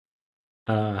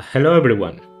Hello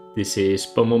everyone, this is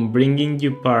Pomon bringing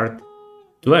you part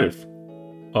 12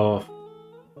 of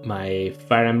my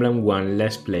Fire Emblem 1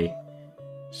 Let's Play.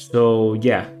 So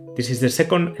yeah, this is the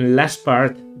second and last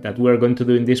part that we're going to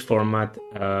do in this format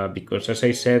because as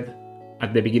I said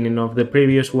at the beginning of the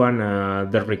previous one,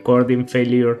 the recording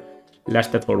failure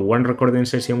lasted for one recording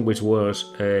session, which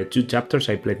was 2 chapters.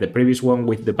 I played the previous one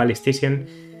with the Ballistician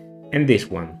and this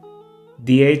one,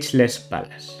 the Ageless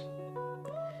Palace.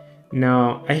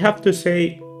 Now, I have to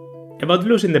say, about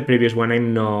losing the previous one,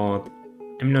 I'm not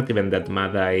even that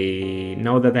mad. I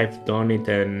now that I've done it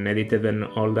and edited and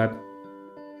all that,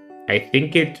 I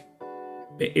think it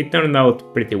turned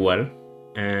out pretty well.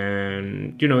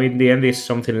 And in the end, it's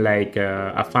something like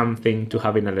a fun thing to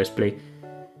have in a let's play.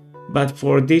 But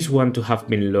for this one to have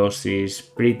been lost is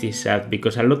pretty sad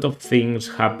because a lot of things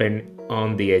happen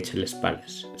on the Ageless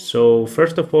Palace. So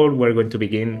first of all, we're going to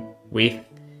begin with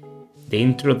the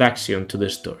introduction to the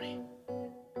story.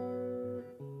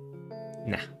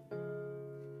 Nah.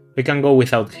 We can go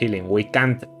without healing. We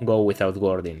can't go without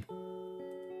Gordon.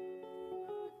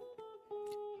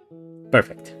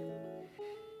 Perfect.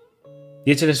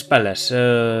 The Ageless Palace.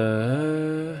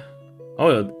 Oh,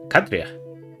 Katria.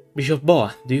 Bishop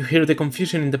Boa, do you hear the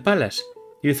confusion in the palace?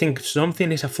 Do you think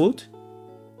something is afoot?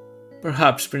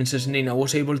 Perhaps Princess Nina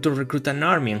was able to recruit an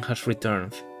army and has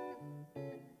returned.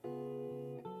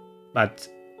 But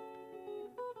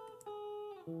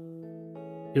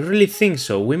you really think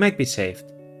so? We might be saved.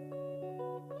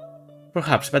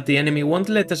 Perhaps, but the enemy won't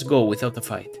let us go without a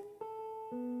fight.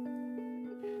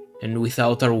 And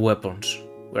without our weapons,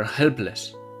 we're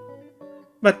helpless.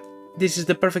 But this is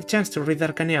the perfect chance to rid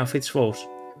Arcania of its foes.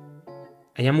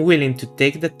 I am willing to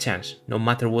take that chance, no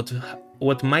matter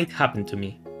what might happen to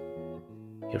me.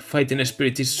 Your fighting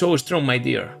spirit is so strong, my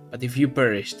dear, but if you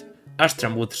perished,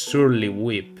 Astram would surely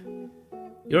weep.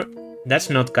 That's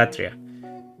not Katria.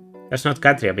 That's not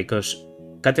Katria, because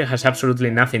Katria has absolutely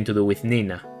nothing to do with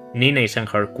Nina. Nina isn't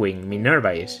her queen,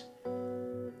 Minerva is.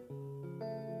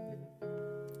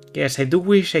 Yes, I do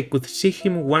wish I could see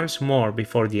him once more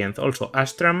before the end. Also,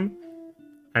 Astram,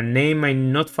 a name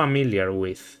I'm not familiar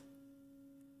with.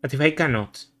 But if I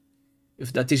cannot,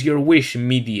 if that is your wish,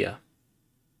 Media.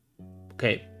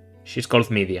 Okay, she's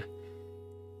called Media.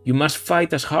 You must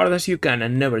fight as hard as you can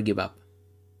and never give up.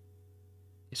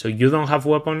 So you don't have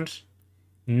weapons?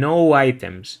 No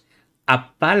items. A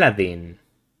paladin.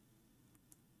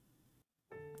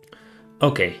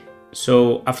 Okay,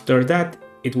 so after that,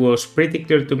 it was pretty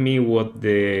clear to me what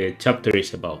the chapter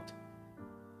is about.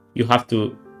 You have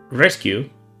to rescue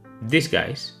these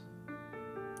guys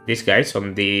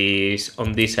on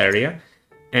this area,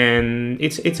 and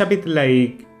it's a bit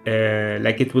like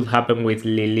it would happen with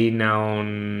Lilina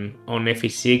on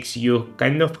FE6. You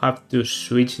kind of have to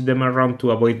switch them around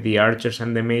to avoid the archers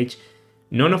and the mage.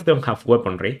 None of them have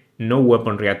weaponry, no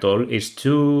weaponry at all. It's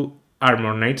two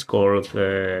armor knights called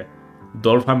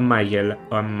Dolph and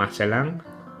Magellan.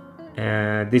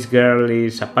 This girl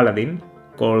is a paladin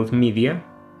called Media.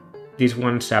 This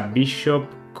one's a bishop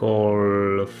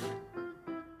called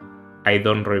I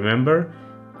don't remember.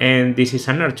 And this is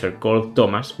an archer called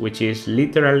Thomas, which is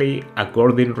literally a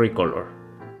Gordon recolor.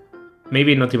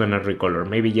 Maybe not even a recolor,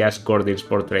 maybe just Gordon's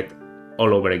portrait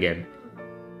all over again.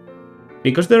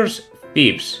 Because there's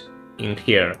thieves in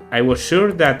here, I was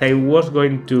sure that I was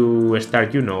going to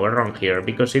start, around here,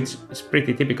 because it's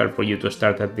pretty typical for you to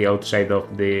start at the outside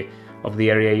of the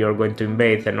area you're going to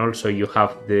invade, and also you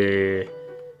have the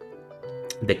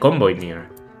convoy near.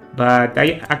 But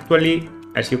I actually,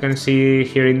 as you can see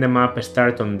here in the map,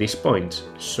 start on these points.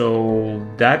 So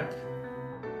that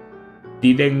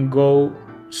didn't go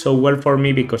so well for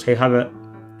me because I had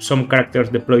some characters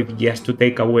deployed just to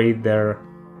take away their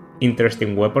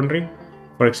interesting weaponry.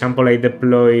 For example, I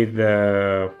deployed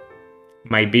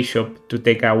my bishop to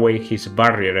take away his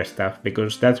barrier stuff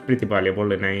because that's pretty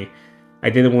valuable, and I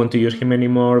didn't want to use him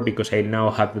anymore because I now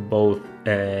have both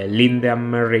Linda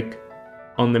and Merrick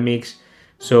on the mix.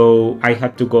 So I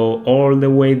had to go all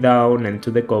the way down and to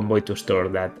the convoy to store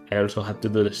that. I also had to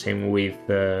do the same with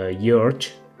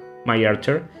George, my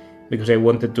archer, because I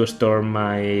wanted to store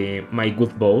my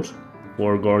good bows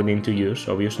for Gordon to use,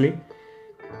 obviously.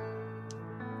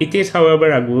 It is,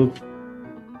 however, a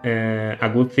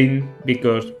good thing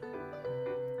because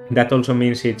that also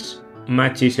means it's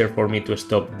much easier for me to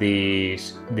stop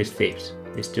these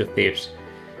two thieves.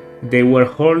 They were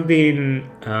holding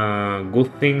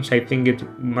good things. I think it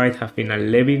might have been a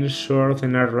Levin sword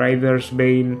and a Rider's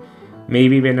Bane,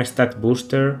 maybe even a stat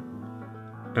booster.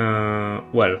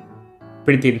 Well,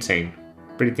 pretty insane.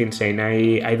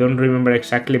 I don't remember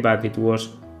exactly, but it was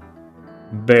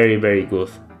very, very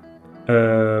good.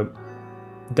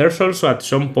 There's also at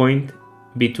some point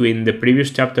between the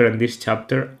previous chapter and this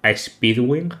chapter a speed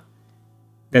wing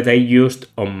that I used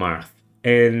on Marth.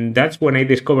 And that's when I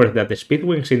discovered that the speed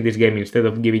wings in this game, instead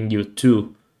of giving you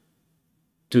 2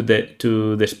 to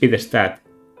the speed stat,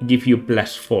 give you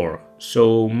 +4.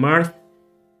 So Marth,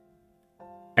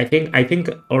 I think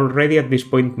already at this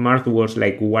point Marth was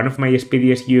like one of my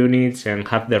speediest units and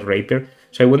had the rapier.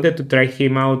 So I wanted to try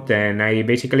him out, and I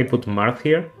basically put Marth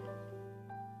here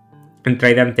and try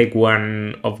and take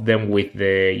one of them with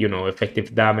the, you know,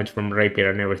 effective damage from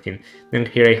rapier and everything. Then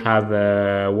here I have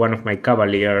one of my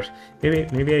cavaliers.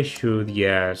 Maybe I should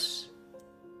just...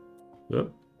 Oh.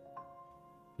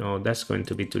 No, that's going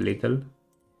to be too little.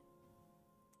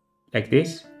 Like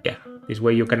this? Yeah, this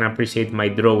way you can appreciate my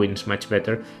drawings much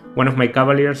better. One of my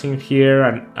cavaliers in here,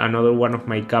 and another one of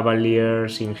my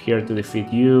cavaliers in here to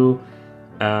defeat you.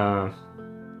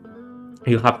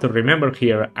 You have to remember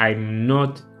here, I'm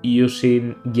not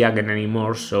using Jagen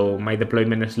anymore, so my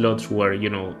deployment slots were, you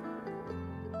know,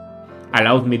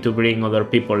 allowed me to bring other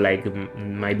people like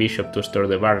my bishop to store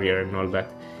the barrier and all that.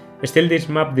 Still, this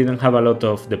map didn't have a lot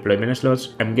of deployment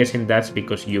slots. I'm guessing that's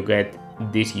because you get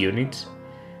these units.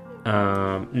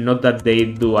 Not that they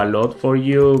do a lot for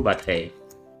you, but hey,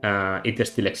 it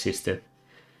still existed.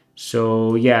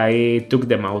 So yeah, I took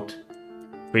them out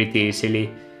pretty easily.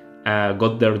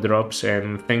 Got their drops,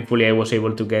 and thankfully I was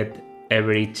able to get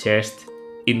every chest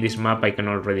in this map, I can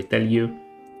already tell you,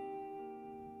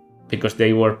 because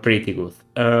they were pretty good.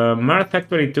 Marth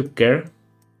actually took care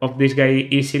of this guy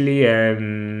easily,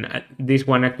 and this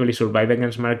one actually survived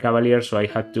against Marth Cavalier, so I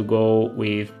had to go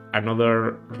with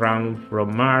another round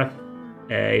from Marth.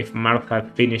 If Marth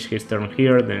had finished his turn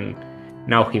here, then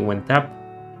now he went up,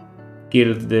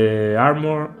 killed the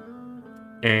armor,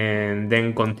 and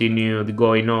then continued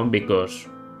going on because,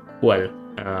 well,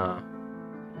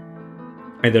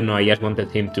 I don't know, I just wanted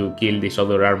him to kill this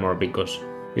other armor because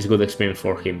it's good experience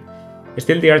for him.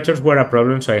 Still, the archers were a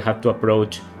problem, so I had to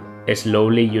approach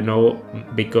slowly, you know,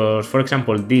 because, for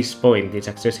example, this point is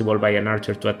accessible by an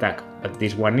archer to attack, but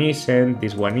this one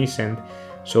isn't,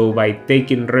 so by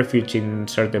taking refuge in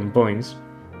certain points,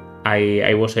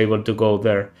 I was able to go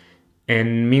there.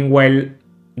 And meanwhile,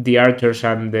 the archers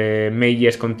and the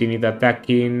mages continued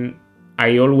attacking.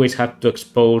 I always had to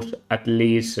expose at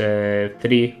least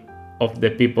 3 of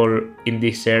the people in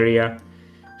this area,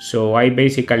 so I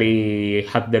basically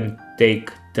had them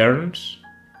take turns.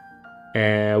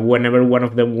 Whenever one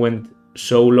of them went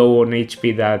so low on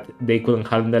HP that they couldn't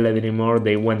handle it anymore,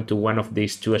 they went to one of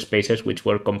these 2 spaces, which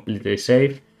were completely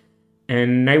safe.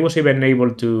 And I was even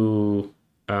able to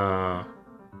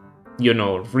you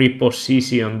know,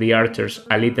 reposition the archers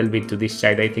a little bit to this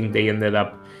side. I think they ended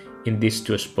up in these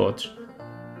 2 spots.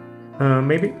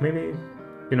 Maybe,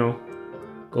 you know,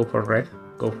 go for red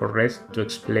to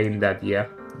explain that, yeah,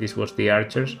 this was the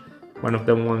archers. One of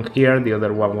them went here, the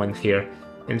other one went here.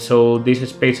 And so these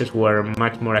spaces were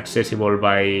much more accessible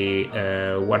by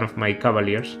one of my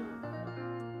cavaliers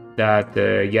that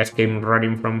just came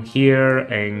running from here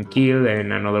and killed,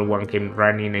 and another one came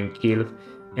running and killed,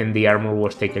 and the armor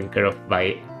was taken care of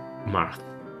by Marth.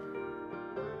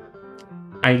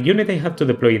 A unit I had to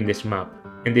deploy in this map,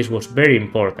 and this was very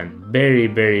important,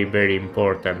 very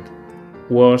important,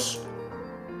 was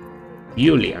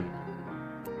Julian.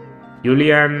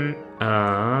 Julian,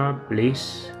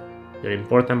 please, you're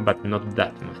important, but not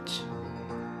that much.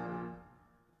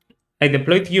 I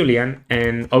deployed Julian,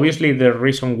 and obviously the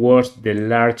reason was the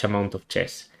large amount of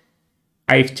chests.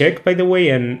 I've checked, by the way,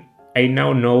 and I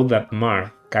now know that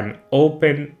Marth can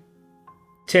open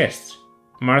chests.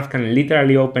 Marth can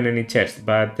literally open any chest,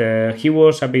 but he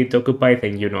was a bit occupied,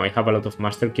 and you know, I have a lot of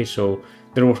master keys, so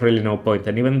there was really no point.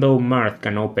 And even though Marth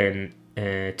can open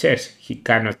chests, he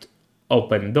cannot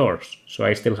open doors, so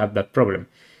I still had that problem.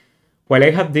 While I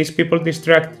had these people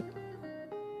distract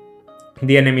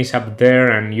the enemies up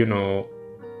there and, you know,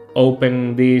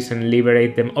 open this and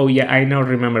liberate them. Oh yeah, I now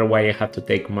remember why I had to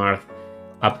take Marth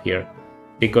up here,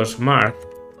 because Marth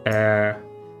had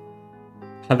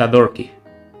a door key.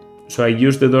 So I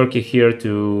used the door key here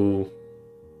to...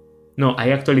 No, I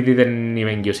actually didn't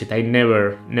even use it. I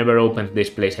never opened this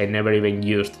place. I never even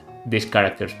used these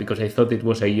characters because I thought it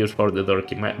was a use for the door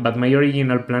key. But my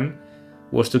original plan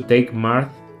was to take Marth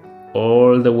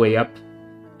all the way up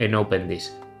and open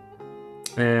this.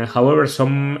 However,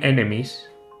 some enemies,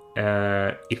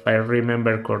 if I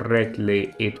remember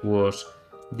correctly, it was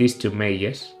these 2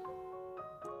 mages.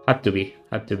 Had to be.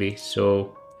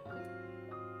 So,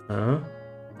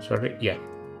 sorry, yeah,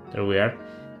 there we are.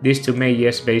 These 2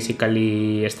 mages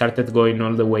basically started going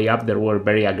all the way up. They were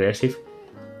very aggressive.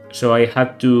 So I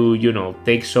had to, you know,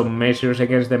 take some measures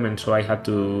against them, and so I had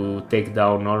to take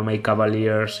down all my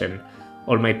cavaliers and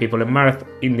all my people. And Marth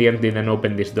in the end didn't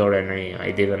open this door, and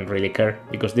I didn't really care,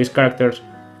 because these characters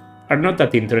are not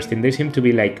that interesting. They seem to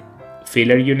be like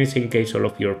filler units in case all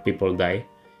of your people die.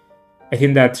 I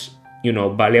think that's, you know,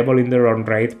 valuable in their own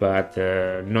right, but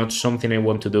not something I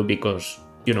want to do, because,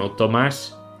 you know,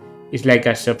 Thomas is like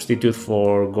a substitute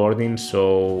for Gordon,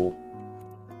 so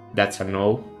that's a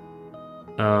no.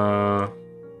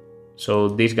 So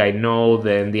this guy no,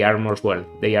 then the armors, well,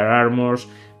 they are armors.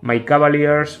 My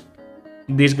cavaliers,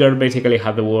 this girl basically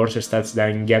had the worst stats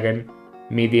than Jagen,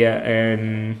 Media,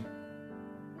 and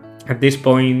at this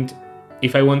point,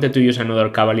 if I wanted to use another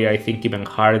cavalier, I think even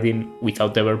Hardin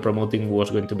without ever promoting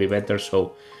was going to be better,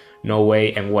 so no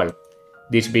way. And well,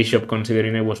 this bishop,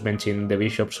 considering I was benching the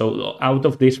bishop, so out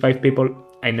of these 5 people,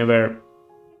 I never,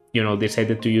 you know,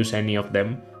 decided to use any of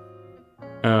them.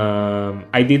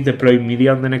 I did deploy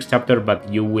media on the next chapter,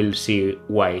 but you will see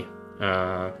why.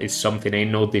 It's something I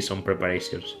noticed on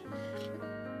preparations.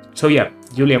 So yeah,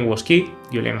 Julian was key.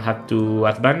 Julian had to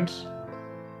advance,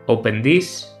 open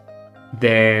this.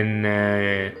 Then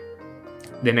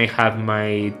I had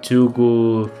my 2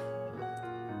 good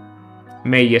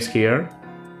mages here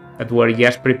that were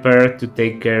just prepared to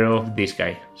take care of this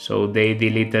guy. So they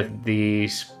deleted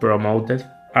this promoted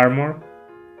armor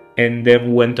and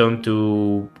then went on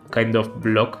to kind of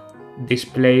block this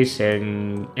place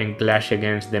and clash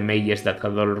against the mages that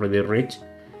had already reached.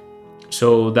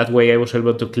 So that way I was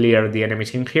able to clear the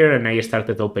enemies in here, and I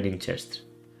started opening chests.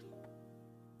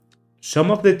 Some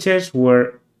of the chests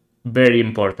were very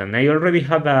important. I already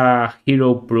had a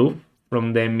hero proof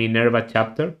from the Minerva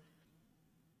chapter,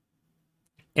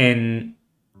 and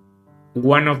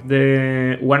one of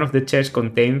the chests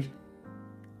contained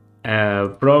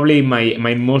probably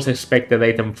my most expected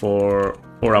item for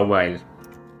a while,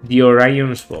 the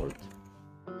Orion's Vault.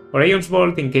 Orion's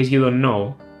Vault, in case you don't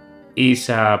know, is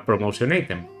a promotion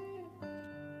item,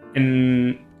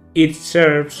 and it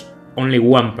serves only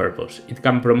one purpose. It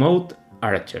can promote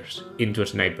archers into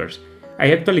snipers.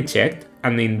 I actually checked,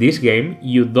 and in this game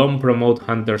you don't promote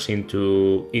hunters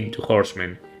into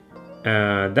horsemen.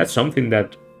 That's something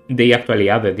that they actually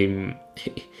added in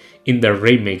the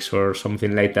remakes or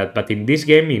something like that. But in this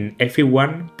game, in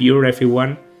FE1, pure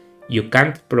FE1, you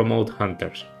can't promote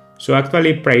hunters. So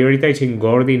actually prioritizing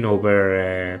Gordon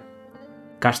over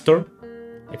Castor,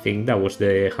 I think that was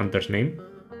the hunter's name,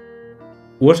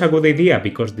 was a good idea,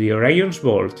 because the Orion's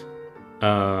Vault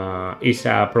is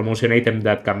a promotion item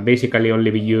that can basically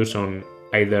only be used on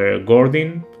either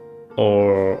Gordon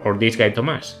or this guy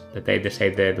Thomas, that I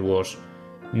decided was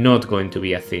not going to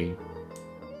be a thing.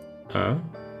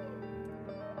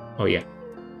 Oh yeah,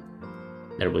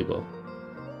 there we go.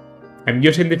 I'm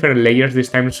using different layers this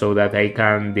time so that I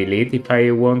can delete if I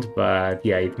want, but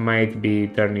yeah, it might be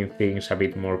turning things a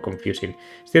bit more confusing.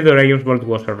 Still, the Orion's Vault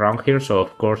was around here, so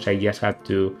of course I just had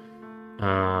to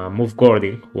move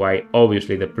Gordon, who I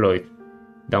obviously deployed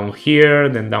down here,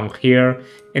 then down here,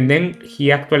 and then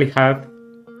he actually had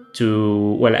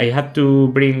to, well, I had to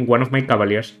bring one of my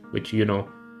cavaliers, which, you know,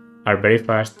 are very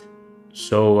fast,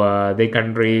 so they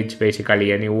can reach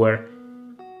basically anywhere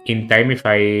in time if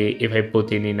I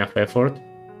put in enough effort.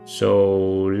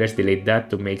 So let's delete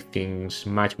that to make things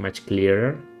much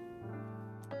clearer.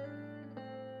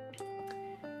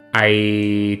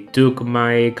 I took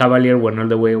my cavalier, went all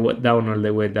the way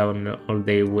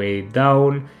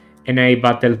down, and I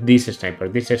battled this sniper.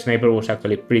 This sniper was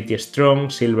actually pretty strong,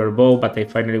 silver bow, but I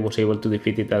finally was able to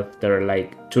defeat it after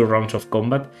like 2 rounds of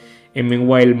combat. And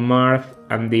meanwhile, Marth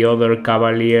and the other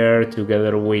cavalier,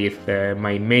 together with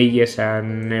my mages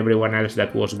and everyone else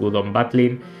that was good on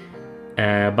battling,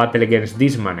 battle against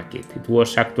this mana kit. It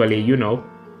was actually, you know,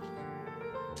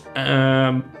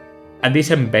 a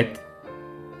decent bet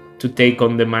to take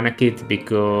on the mana kit,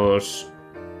 because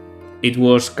it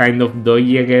was kind of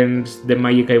dodgy against the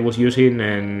magic I was using,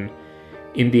 and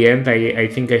in the end I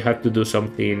think I had to do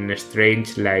something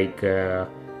strange, like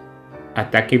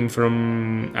attacking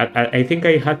from... I think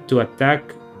I had to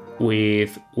attack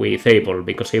with Abel,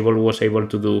 because Abel was able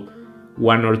to do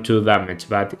 1 or 2 damage,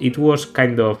 but it was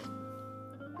kind of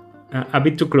a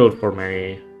bit too close for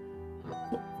my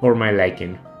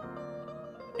liking.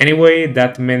 Anyway,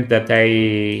 that meant that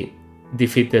I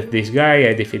defeated this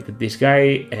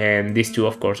guy, and these 2,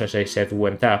 of course, as I said,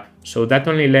 went up. So that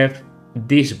only left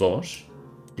this boss,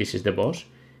 this is the boss,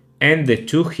 and the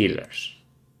 2 healers.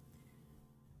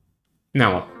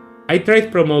 Now, I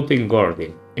tried promoting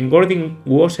Gordon, and Gordon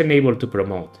wasn't able to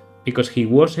promote, because he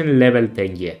wasn't level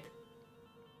 10 yet.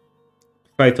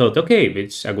 So I thought, okay,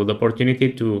 it's a good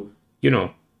opportunity to, you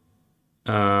know,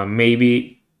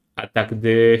 maybe attack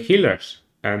the healers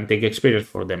and take experience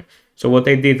for them. So what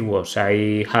I did was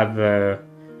I had,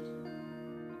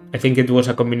 I think it was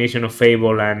a combination of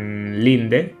Fable and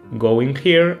Linde going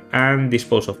here and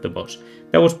dispose of the boss.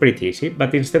 That was pretty easy,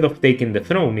 but instead of taking the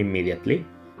throne immediately,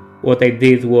 what I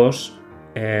did was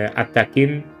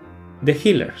attacking the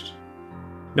healers.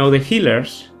 Now the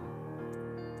healers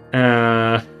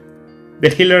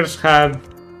had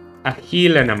a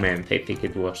heal and a mend, I think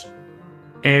it was.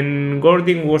 And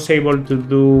Gordon was able to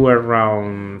do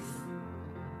around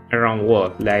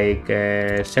what? Like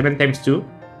 7 times 2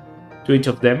 to each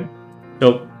of them.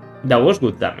 So that was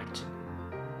good damage.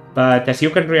 But as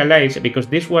you can realize, because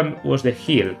this one was the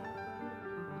heal,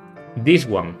 this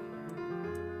one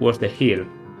was the heal,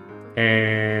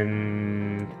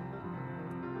 and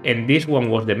this one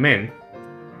was the mend,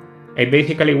 I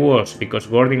basically was, because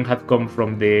Gordon had come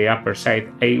from the upper side,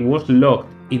 I was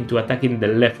locked into attacking the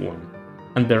left one.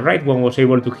 And the right one was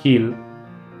able to heal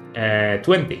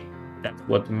 20. That's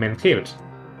what mend heals.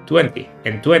 20.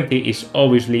 And 20 is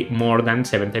obviously more than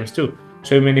 7 times 2.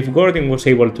 So even if Gordon was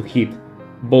able to hit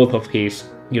both of his,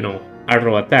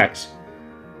 arrow attacks,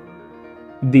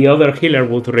 the other healer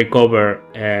would recover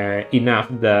enough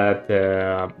that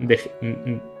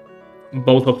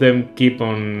both of them keep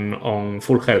on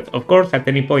full health. Of course, at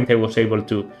any point I was able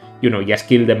to, just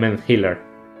kill the main healer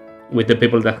with the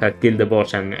people that had killed the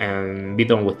boss and be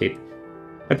done with it.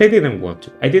 But I didn't want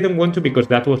to. I didn't want to because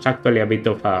that was actually a bit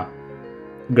of a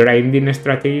grinding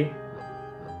strategy.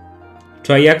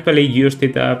 So I actually used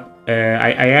it up.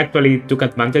 I actually took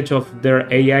advantage of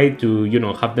their AI to,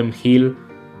 have them heal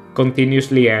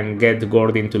continuously and get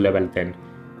Gordon to level 10.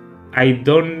 I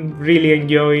don't really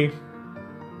enjoy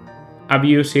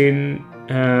abusing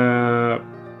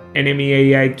enemy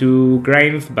AI to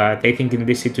grind, but I think in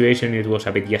this situation it was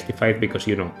a bit justified because,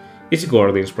 it's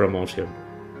Gordon's promotion.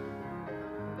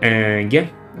 And yeah,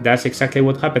 that's exactly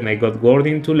what happened. I got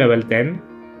Gordon to level 10,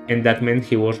 and that meant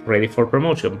he was ready for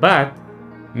promotion. But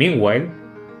meanwhile,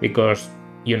 because,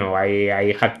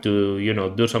 I had to,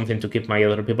 do something to keep my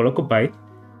other people occupied,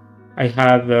 I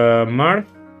had Marth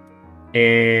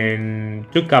and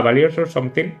 2 Cavaliers or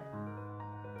something.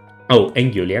 Oh,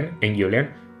 and Julian.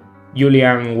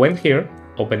 Julian went here,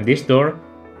 opened this door,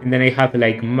 and then I had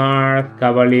like Marth,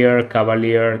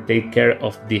 Cavalier, take care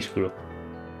of this group.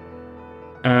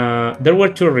 There were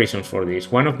 2 reasons for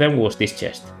this. One of them was this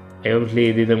chest. I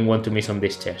obviously didn't want to miss on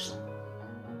this chest.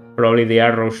 Probably the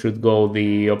arrow should go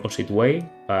the opposite way,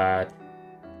 but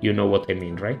you know what I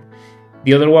mean, right?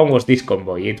 The other one was this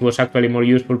convoy. It was actually more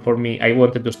useful for me. I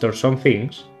wanted to store some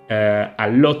things. A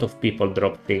lot of people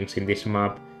drop things in this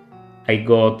map. I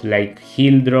got like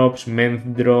heal drops,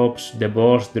 mend drops, the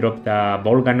boss dropped a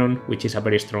ball cannon, which is a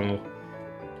very strong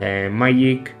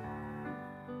magic.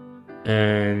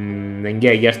 And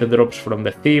yeah, just the drops from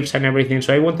the thieves and everything.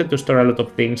 So I wanted to store a lot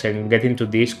of things, and get into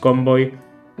this convoy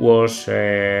was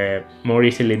more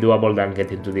easily doable than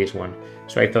get into this one.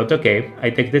 So I thought, okay, I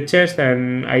take the chest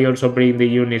and I also bring the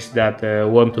units that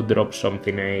want to drop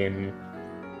something and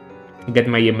get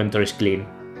my inventories clean.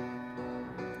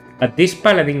 But this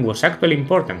paladin was actually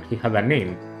important. He had a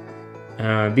name.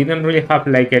 Didn't really have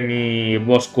like any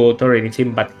boss quote or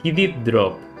anything, but he did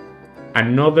drop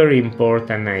another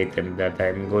important item that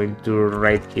I'm going to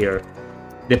write here.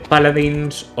 The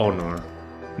Paladin's Honor.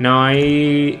 Now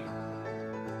I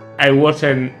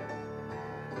wasn't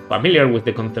familiar with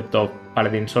the concept of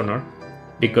Paladin's Honor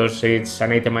because it's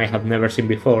an item I have never seen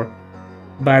before,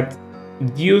 but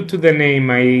due to the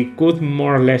name I could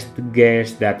more or less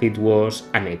guess that it was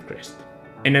a Night Crest.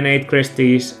 And a Night Crest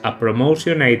is a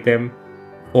promotion item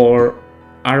for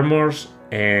armors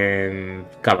and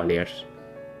cavaliers.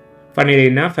 Funnily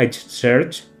enough, I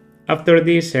searched after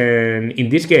this, and in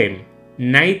this game,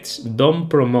 knights don't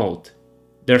promote.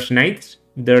 There's knights,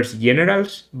 there's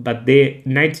generals, but the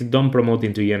knights don't promote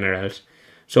into generals.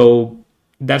 So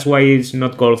that's why it's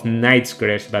not called Knight's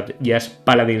Crest, but just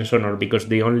Paladin's Honor, because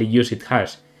the only use it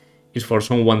has is for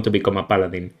someone to become a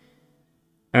paladin.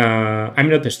 I'm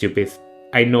not stupid.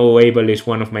 I know Abel is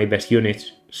one of my best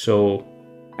units, so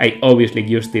I obviously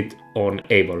used it on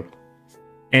Abel.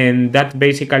 And that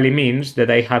basically means that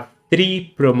I had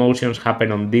 3 promotions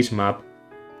happen on this map,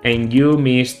 and you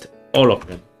missed all of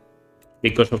them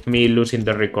because of me losing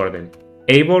the recording.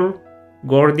 Abel,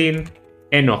 Gordon,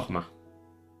 and Ogma.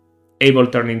 Abel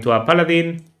turned into a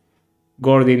paladin,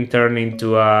 Gordon turned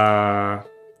into a...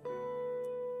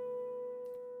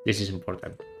 This is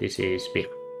important, this is big.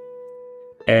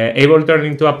 Abel turned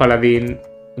into a paladin,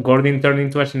 Gordon turned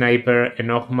into a sniper, and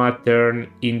Ogma turned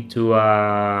into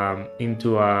a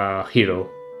hero.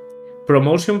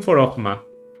 Promotion for Ogma.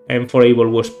 and for Abel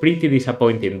was pretty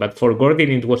disappointing, but for Gordon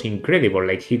it was incredible.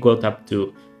 Like, he got up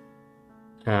to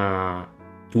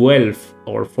 12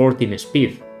 or 14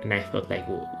 speed, and I thought, like,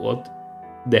 what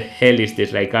the hell is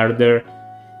this? Like, are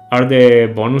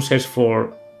the bonuses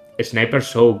for snipers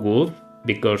so good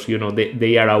because, you know,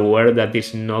 they are aware that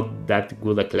it's not that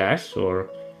good a class? Or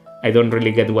I don't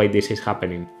really get why this is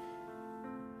happening.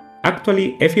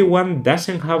 Actually, FE1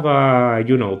 doesn't have a,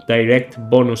 you know, direct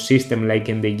bonus system like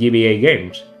in the GBA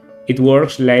games. It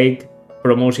works like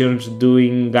promotions do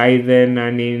in Gaiden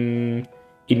and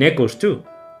in Echoes too.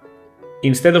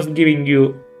 Instead of giving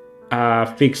you a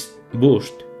fixed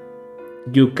boost,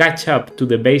 you catch up to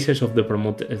the bases of the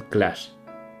promoted class.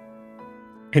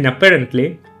 And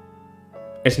apparently,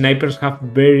 snipers have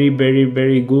very, very,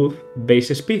 very good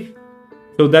base speed.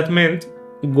 So that meant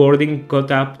Gordon caught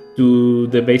up to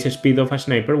the base speed of a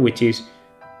sniper, which is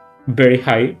very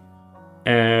high,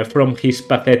 from his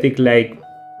pathetic like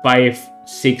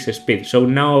 5-6 speed. So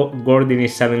now Gordon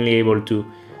is suddenly able to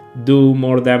do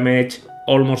more damage,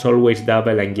 almost always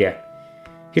double, and yeah,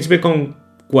 he's become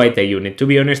quite a unit. To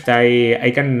be honest,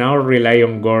 I can now rely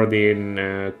on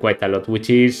Gordon quite a lot, which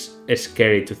is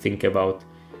scary to think about.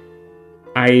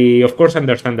 I of course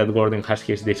understand that Gordon has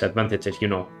his disadvantages, you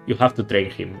know, you have to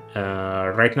train him.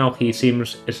 Right now he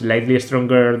seems slightly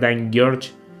stronger than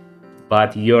George,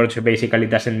 but George basically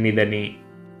doesn't need any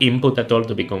input at all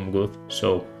to become good,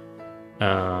 so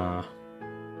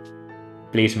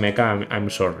please Mecha, I'm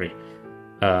sorry.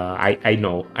 I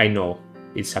know,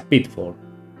 it's a pitfall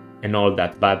and all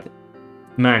that, but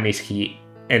man is he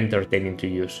entertaining to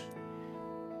use.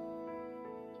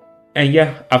 And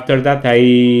yeah, after that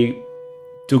I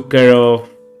took care of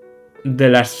the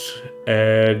last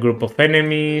group of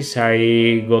enemies,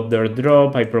 I got their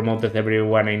drop, I promoted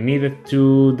everyone I needed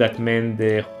to, that meant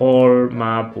the whole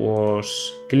map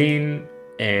was clean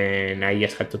and I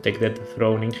just had to take the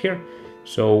throne in here.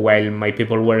 So while my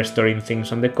people were storing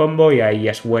things on the convoy, I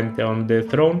just went on the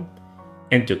throne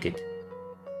and took it.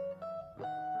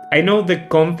 I know the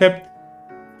concept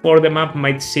for the map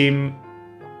might seem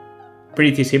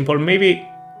pretty simple, maybe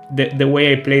the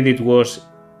way I played it was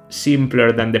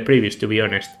simpler than the previous, to be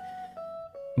honest,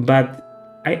 but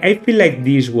I feel like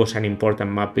this was an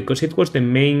important map because it was the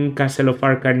main castle of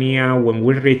Arcania. When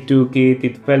we retook it,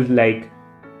 it felt like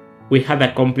we had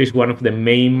accomplished one of the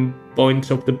main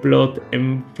points of the plot,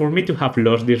 and for me to have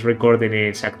lost this recording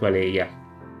is actually, yeah,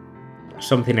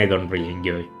 something I don't really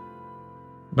enjoy.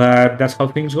 But that's how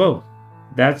things go.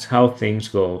 That's how things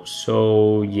go.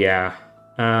 So yeah,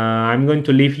 I'm going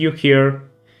to leave you here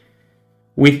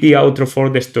with the outro for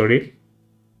the story,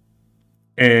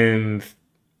 and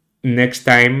next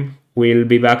time we'll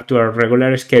be back to our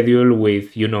regular schedule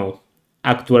with, you know,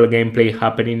 actual gameplay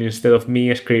happening instead of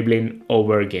me scribbling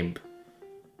over game.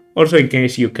 Also, in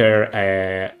case you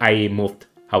care, I moved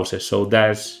houses, so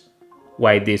that's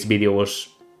why this video was,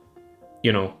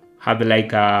 you know, had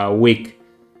like a week.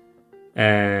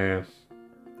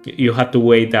 You had to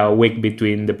wait a week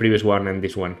between the previous one and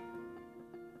this one.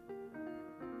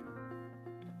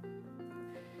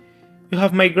 You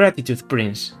have my gratitude,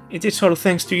 Prince. It is all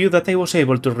thanks to you that I was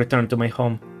able to return to my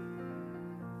home.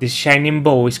 This shining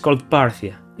bow is called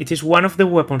Parthia. It is one of the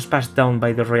weapons passed down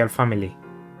by the royal family.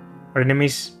 Our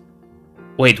enemies...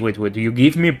 Wait, you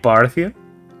give me Parthia?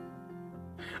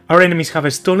 Our enemies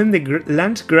have stolen the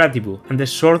lance Gratibu and the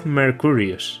sword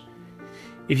Mercurius.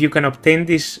 If you can obtain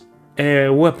these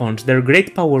weapons, their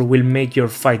great power will make your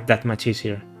fight that much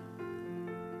easier.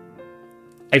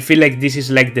 I feel like this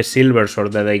is like the silver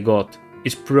sword that I got.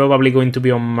 It's probably going to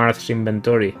be on Marth's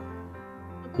inventory,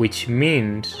 which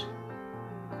means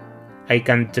I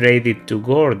can trade it to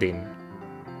Gordon.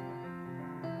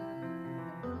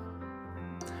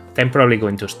 But I'm probably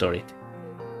going to store it.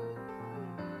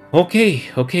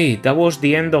 Okay, that was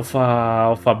the end of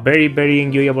a very, very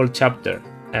enjoyable chapter.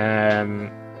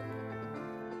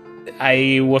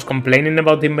 I was complaining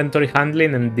about inventory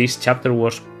handling, and this chapter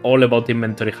was all about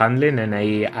inventory handling, and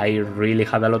I really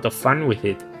had a lot of fun with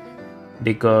it.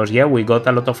 Because yeah, we got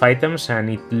a lot of items, and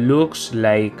it looks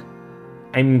like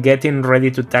I'm getting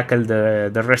ready to tackle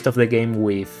the rest of the game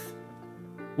with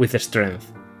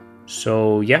strength.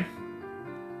 So yeah,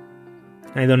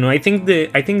 I don't know. I think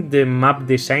the map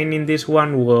design in this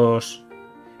one was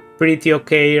pretty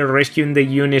okay, rescuing the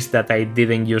units that I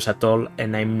didn't use at all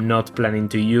and I'm not planning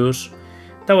to use.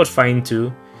 That was fine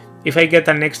too. If I get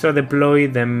an extra deploy,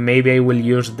 then maybe I will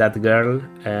use that girl,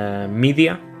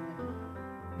 Media,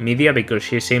 because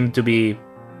she seemed to be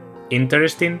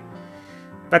interesting.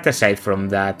 But aside from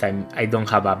that, I don't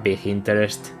have a big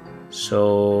interest.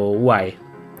 So why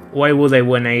would I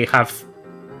when I have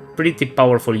pretty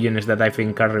powerful units that I've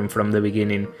been carrying from the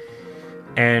beginning.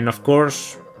 And of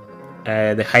course,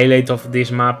 the highlight of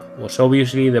this map was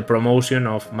obviously the promotion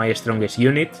of my strongest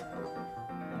unit,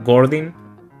 Gordon,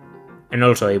 and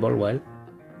also Abel, well.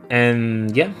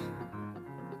 And yeah,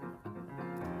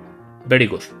 very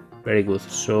good, very good.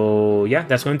 So yeah,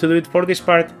 that's going to do it for this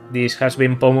part. This has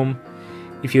been Pomum.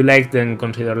 If you liked, then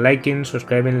consider liking,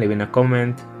 subscribing, leaving a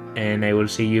comment, and I will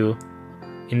see you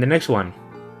in the next one.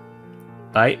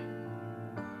 Bye.